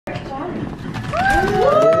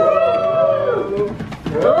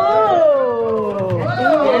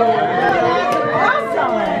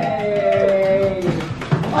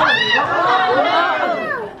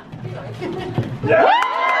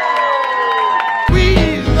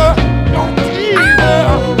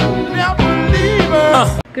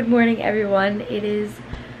Good morning, everyone. It is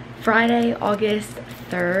Friday, August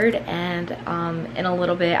 3rd, and in a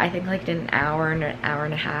little bit, I think like in an hour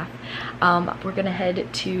and a half, we're gonna head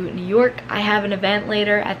to New York. I have an event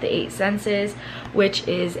later at the 8 Senses, which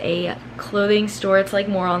is a clothing store. It's like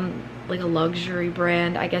more on like a luxury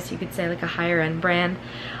brand, I guess you could say, like a higher end brand.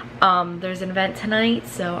 There's an event tonight,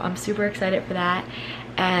 so I'm super excited for that.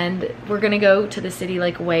 And we're gonna go to the city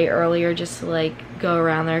like way earlier just to like go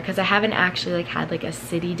around there, because I haven't actually like had like a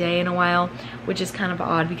city day in a while, which is kind of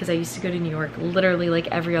odd because I used to go to New York literally like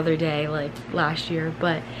every other day like last year.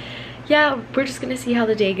 But yeah, we're just gonna see how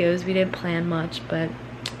the day goes. We didn't plan much, but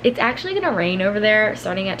it's actually gonna rain over there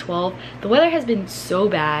starting at 12. The weather has been so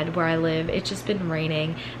bad where I live. It's just been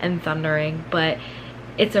raining and thundering, but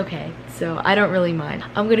it's okay, so I don't really mind.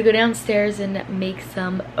 I'm gonna go downstairs and make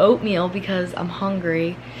some oatmeal because I'm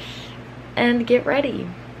hungry and get ready.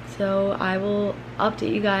 So I will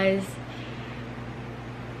update you guys,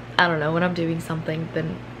 I don't know, when I'm doing something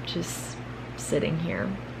than just sitting here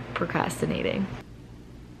procrastinating.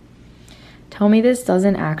 Tell me this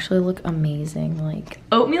doesn't actually look amazing. Like,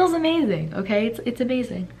 oatmeal's amazing, okay? It's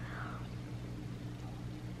amazing.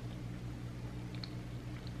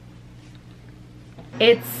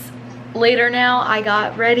 It's later now. I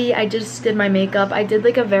got ready. I just did my makeup. I did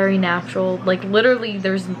like a very natural, like literally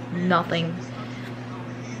there's nothing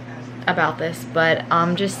about this, but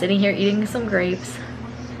I'm just sitting here eating some grapes.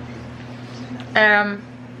 We're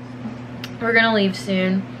gonna leave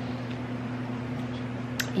soon.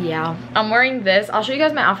 Yeah, I'm wearing this. I'll show you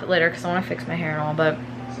guys my outfit later because I want to fix my hair and all, but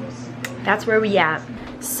that's where we at.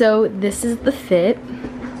 So this is the fit.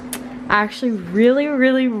 I actually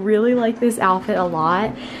really like this outfit a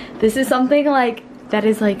lot. This is something like that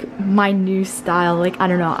is like my new style. Like, I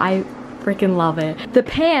don't know, I freaking love it. The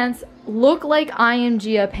pants look like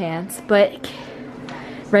IMDb pants, but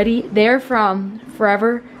ready? They're from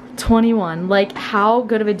Forever 21. Like, how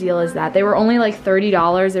good of a deal is that? They were only like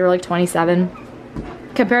 $30. They were like $27.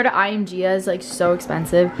 Compared to IMDb, is like so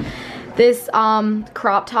expensive. This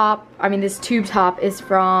crop top, I mean this tube top is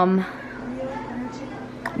from,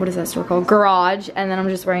 what is that store called? Garage. And then I'm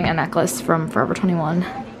just wearing a necklace from Forever 21.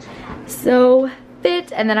 So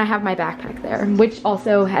fit. And then I have my backpack there, which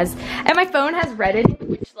also has, and my phone has Reddit,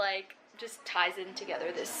 which like just ties in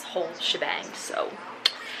together this whole shebang. So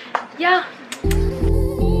yeah.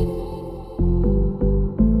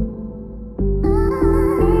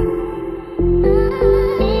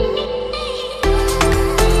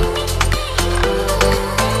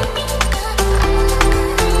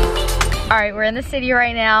 All right, we're in the city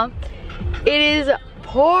right now. It is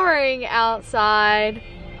pouring outside.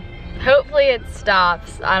 Hopefully it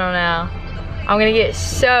stops, I don't know. I'm gonna get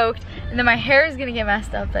soaked and then my hair is gonna get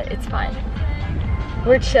messed up, but it's fine.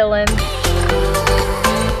 We're chilling.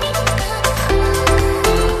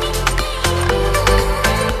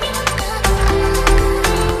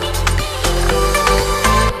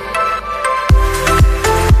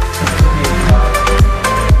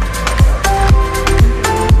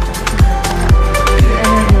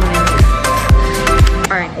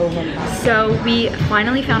 So we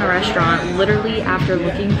finally found a restaurant literally after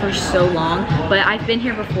looking for so long, but I've been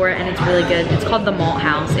here before and it's really good. It's called the Malt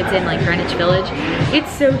House. It's in like Greenwich Village.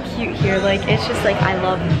 It's so cute here. Like, it's just like, I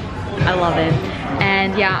love it.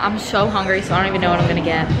 And yeah, I'm so hungry, so I don't even know what I'm gonna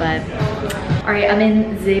get, but all right, I'm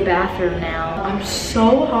in the bathroom now. I'm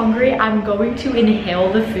so hungry. I'm going to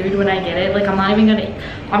inhale the food when I get it. Like, I'm not even gonna,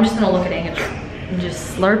 I'm just gonna look at it and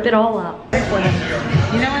just slurp it all up. You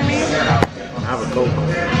know what I mean? I have a Coke.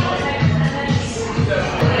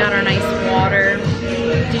 Got our nice water.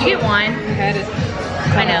 Did you get wine?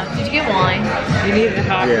 I know. Did you get wine? You need to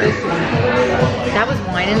have this one. That was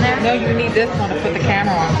wine in there? No, you need this one to put the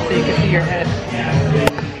camera on so you can see your head.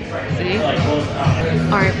 See?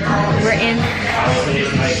 Alright, we're in.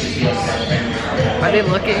 Are they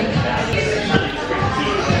looking?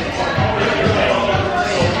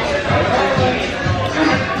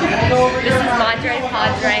 This is Madre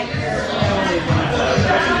Padre.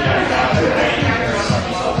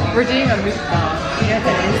 We're doing a mukbang. You know what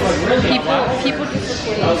that is? People just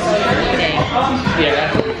eating.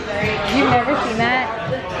 You've never seen that?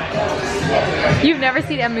 You've never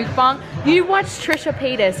seen a mukbang? You watched Trisha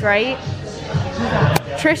Paytas, right?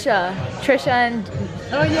 Trisha and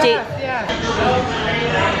Oh yeah.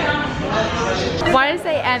 Why did I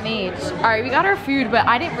say MH? Alright, we got our food, but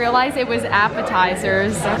I didn't realize it was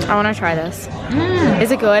appetizers. I wanna try this.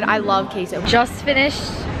 Is it good? I love queso. Just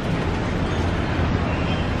finished.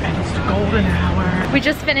 And it's the golden hour. We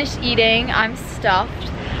just finished eating. I'm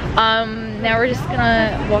stuffed. Now we're just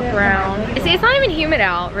gonna walk around. See, it's not even humid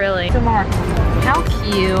out, really. Tomorrow. How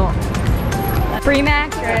cute. Free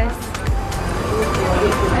mattress.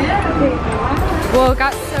 Well, it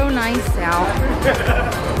got so nice out.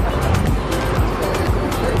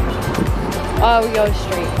 Oh, we go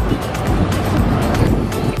straight.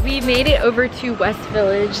 We made it over to West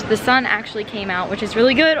Village. The sun actually came out, which is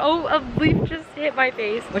really good. Oh, a leaf just hit my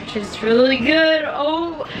face, which is really good.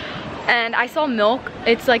 Oh, and I saw milk.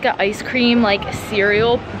 It's like an ice cream, like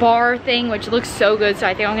cereal bar thing, which looks so good. So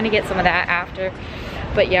I think I'm gonna get some of that after.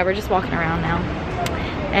 But yeah, we're just walking around now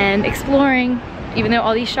and exploring, even though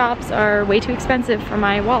all these shops are way too expensive for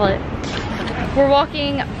my wallet. We're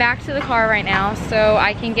walking back to the car right now so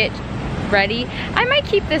I can get ready. I might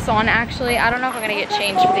keep this on actually. I don't know if I'm gonna get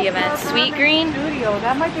changed for the event. Sweet Green. Studio.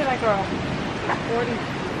 That might be like a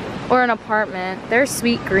 40. Or an apartment. There's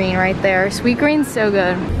Sweet Green right there. Sweet Green's so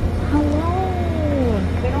good. Hello.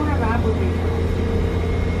 They don't have Applebee's.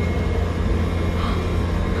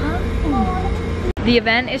 The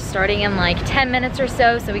event is starting in like 10 minutes or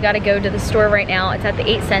so we gotta go to the store right now. It's at the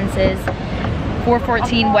 8 Senses,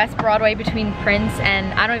 414 West Broadway between Prince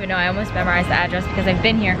and, I don't even know, I almost memorized the address because I've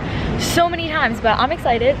been here so many times, but I'm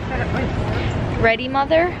excited. Ready,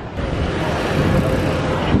 mother?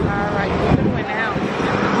 Alright, we're gonna win now.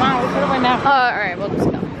 Come on, we're gonna win now. Alright, we'll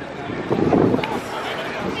just go.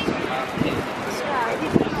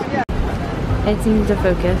 It seems to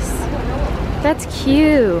focus. That's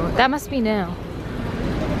cute. That must be new.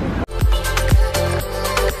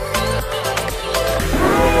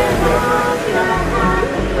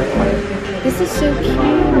 This is so cute.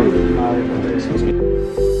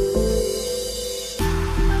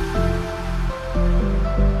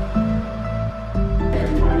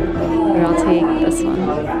 I'll take this one.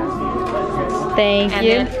 Thank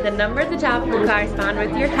you. And then the number at the top will correspond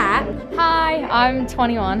with your hat. Hi, I'm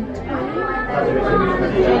 21.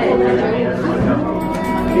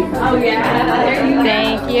 Oh yeah.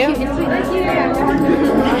 Thank you.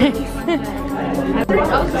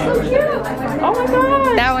 Oh, so cute. Oh my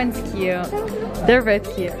god. That one's cute. They're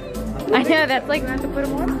both cute. I know, that's like, To put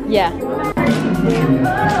them on? yeah.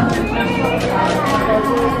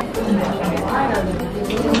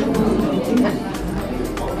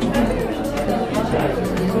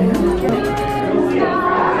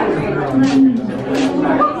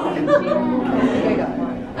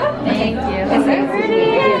 Thank you. Is that pretty?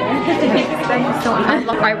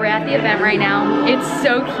 Alright, we're at the event right now. It's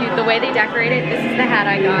so cute. The way they decorate it, this is the hat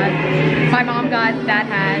I got. My mom got that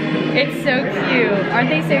hat. It's so cute. Aren't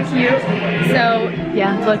they so cute? So,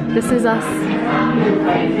 yeah, look, this is us.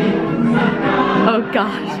 Oh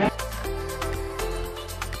gosh.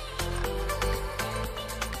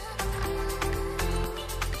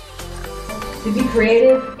 To be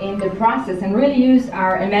creative in the process and really use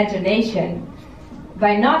our imagination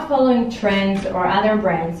by not following trends or other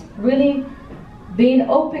brands, really being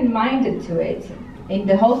open-minded to it in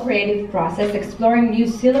the whole creative process, exploring new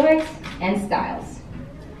silhouettes and styles.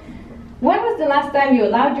 When was the last time you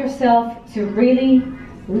allowed yourself to really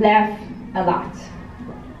laugh a lot?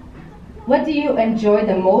 What do you enjoy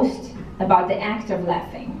the most about the act of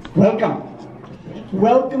laughing? Welcome.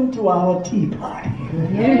 Welcome to our tea party.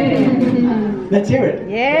 Let's hear it.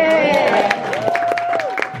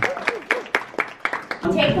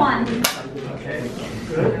 Take one.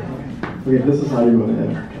 Okay, this is how you want to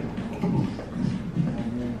enter.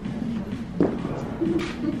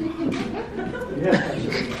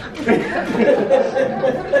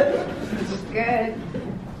 Good.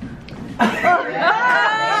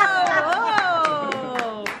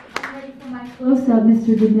 Close up,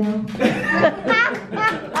 Mr. DeMille.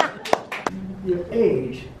 Your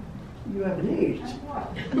age. You haven't aged.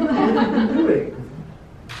 What are you doing?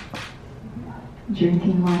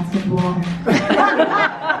 Drinking lots of water.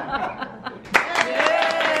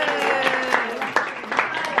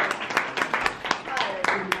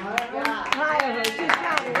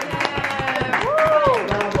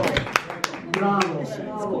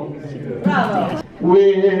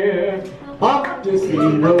 We're off to see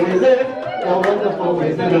the wizard, a wonderful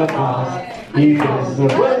wizard of Oz. He is the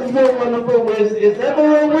wonderful wizard, if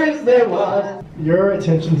ever a wizard there was. Your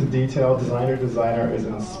attention to detail, designer is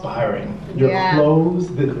inspiring. Your clothes,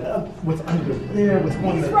 what's under there, what's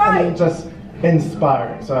on the, I mean, just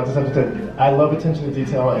inspiring. So I just have to say, I love attention to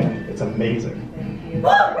detail, and it's amazing. Thank you.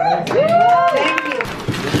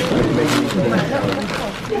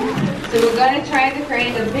 So we're going to try to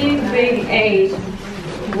create a big age.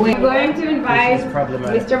 We're going to invite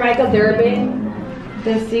Mr. Michael Durbin,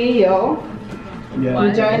 the CEO,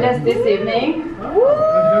 who joined us this evening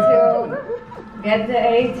to get the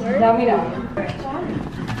age domino.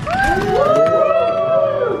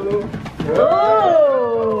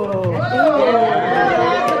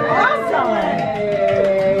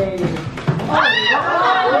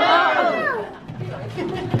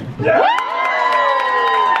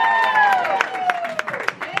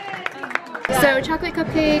 chocolate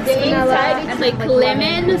cupcakes, vanilla, and like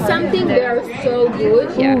lemon something. They are so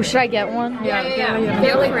good. Yeah. Ooh, should I get one? Yeah.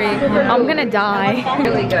 Feel free. I'm gonna die.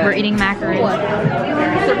 Really good. We're eating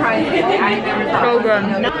macarons. Surprisingly, I never thought. So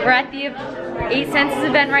good. We're at the 8 Senses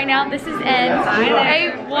event right now. This is Ed,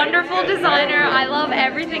 a wonderful designer. I love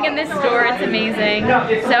everything in this store. It's amazing.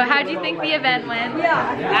 So how do you think the event went?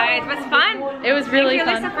 It was fun. It was really Thank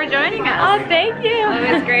you, fun. Lisa, for joining us. Oh, thank you.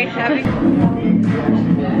 It was great having.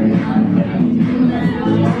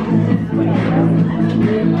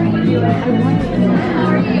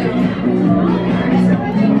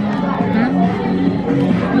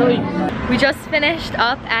 We just finished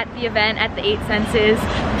up at the event at the 8 Senses.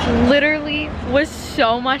 Literally was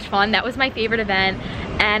so much fun. That was my favorite event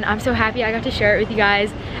and I'm so happy I got to share it with you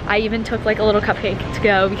guys. I even took like a little cupcake to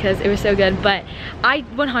go because it was so good. But I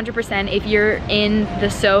 100%, if you're in the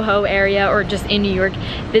Soho area or just in New York,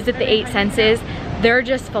 visit the 8 Senses. Their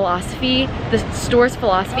just philosophy, the store's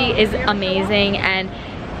philosophy is amazing and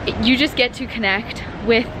you just get to connect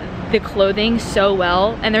with the clothing so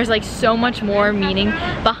well, and there's like so much more meaning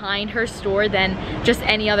behind her store than just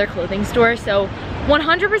any other clothing store. So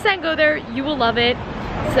 100% go there, you will love it.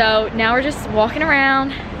 So now we're just walking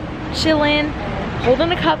around, chilling,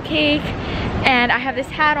 holding a cupcake, and I have this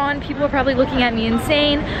hat on. People are probably looking at me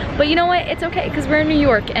insane, but you know what, it's okay because we're in New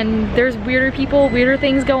York and there's weirder people, weirder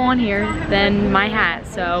things go on here than my hat.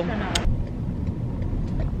 So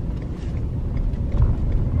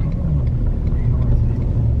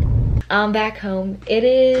I'm back home. It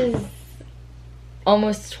is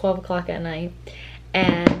almost 12 o'clock at night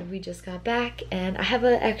and we just got back and I have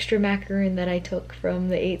an extra macaroon that I took from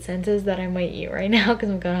the 8 Senses that I might eat right now because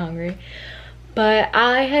I'm kind of hungry. But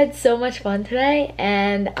I had so much fun today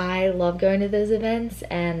and I love going to those events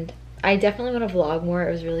and I definitely want to vlog more.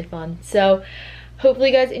 It was really fun. So hopefully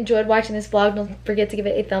you guys enjoyed watching this vlog. Don't forget to give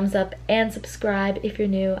it a thumbs up and subscribe if you're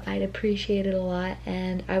new. I'd appreciate it a lot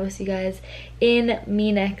and I will see you guys in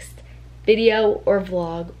me next video or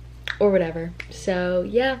vlog or whatever. So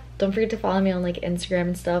yeah, don't forget to follow me on like Instagram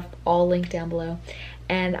and stuff, all linked down below,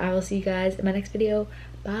 and I will see you guys in my next video.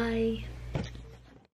 Bye.